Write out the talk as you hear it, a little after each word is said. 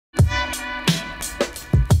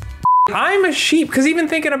I'm a sheep, because even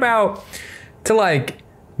thinking about to like,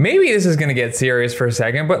 maybe this is gonna get serious for a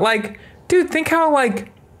second, but like, dude, think how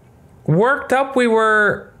like worked up we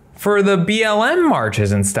were for the BLM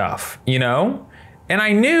marches and stuff, you know? And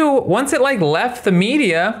I knew once it like left the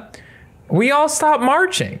media, we all stopped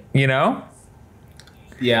marching, you know?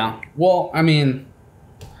 Yeah. Well, I mean,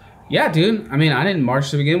 yeah, dude. I mean, I didn't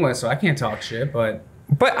march to begin with, so I can't talk shit, but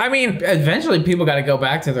I mean, eventually people got to go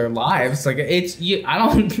back to their lives. Like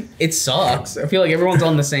it sucks. I feel like everyone's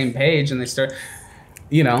on the same page and they start,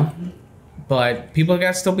 you know, but people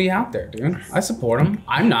got to still be out there, dude. I support them.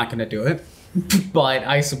 I'm not going to do it, but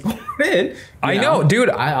I support it. I know, dude.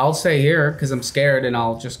 I'll stay here because I'm scared and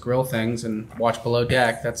I'll just grill things and watch Below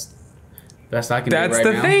Deck. That's the best I can do right now. That's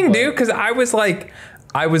the thing, dude, because I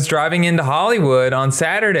was driving into Hollywood on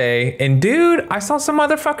Saturday, and dude, I saw some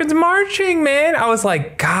motherfuckers marching, man. I was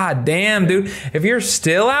like, God damn, dude. If you're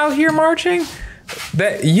still out here marching,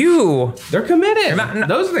 they're committed.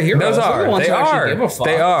 Those are the heroes. Those are. They're the ones who actually give a fuck.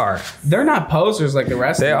 They are. They're not posers like the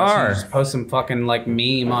rest of us. They are. Who just post some fucking like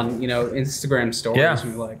meme on, you know, Instagram stories. Yeah. And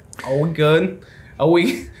you're like, are we good? Are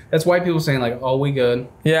we? That's white people saying like, are we good?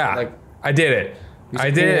 Yeah. Like, I did it. I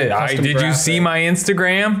did. Did you see my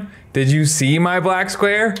Instagram? Did you see my black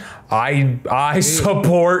square? I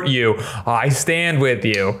support you. I stand with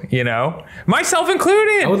you, you know? Myself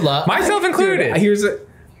included. I would love myself included. Dude, here's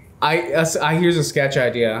a sketch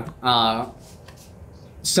idea.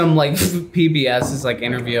 Some like PBS is like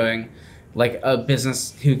interviewing like a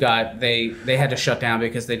business who they had to shut down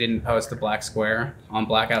because they didn't post the black square on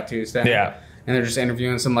Blackout Tuesday. Yeah. And they're just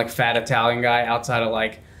interviewing some like fat Italian guy outside of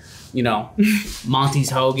like, you know, Monty's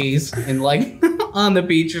Hoagies and like on the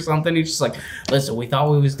beach or something. He's just like, listen, we thought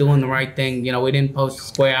we was doing the right thing. You know, we didn't post the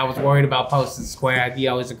square. I was worried about posting the square. You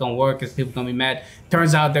know, is it going to work? Is people going to be mad?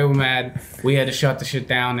 Turns out they were mad. We had to shut the shit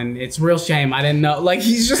down. And it's a real shame. I didn't know. Like,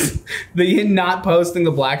 he's just, the not posting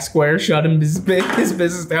the black square shut him his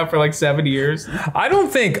business down for like 7 years.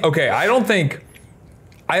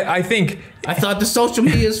 I thought the social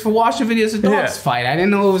media is for watching videos of dogs fight. I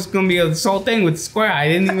didn't know it was going to be this whole thing with the square. I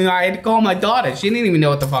had to call my daughter. She didn't even know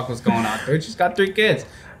what the fuck was going on, dude. She's got 3 kids.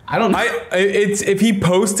 I don't know. If he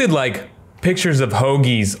posted like pictures of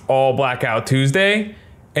hoagies all Blackout Tuesday,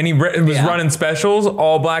 and he was running specials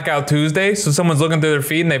all Blackout Tuesday, so someone's looking through their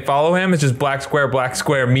feed and they follow him, it's just black square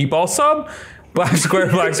meatball sub, black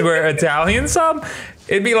square Italian sub.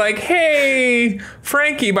 It'd be like, hey,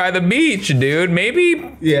 Frankie by the beach, dude. Maybe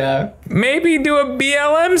do a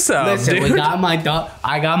BLM sub. Listen, dude. I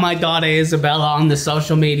got my daughter Isabella on the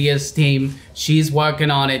social medias team. She's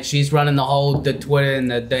working on it. She's running the Twitter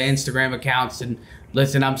and the Instagram accounts. And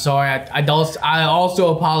listen, I'm sorry. I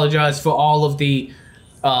also apologize for all of the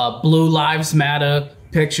Blue Lives Matter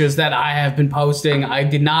pictures that I have been posting.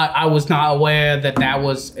 I was not aware that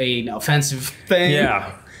was an offensive thing.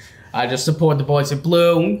 Yeah. I just support the boys in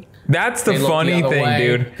blue. That's the funny thing,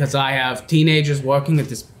 dude. Because I have teenagers working at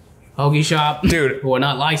this hoagie shop, dude, who are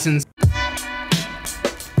not licensed.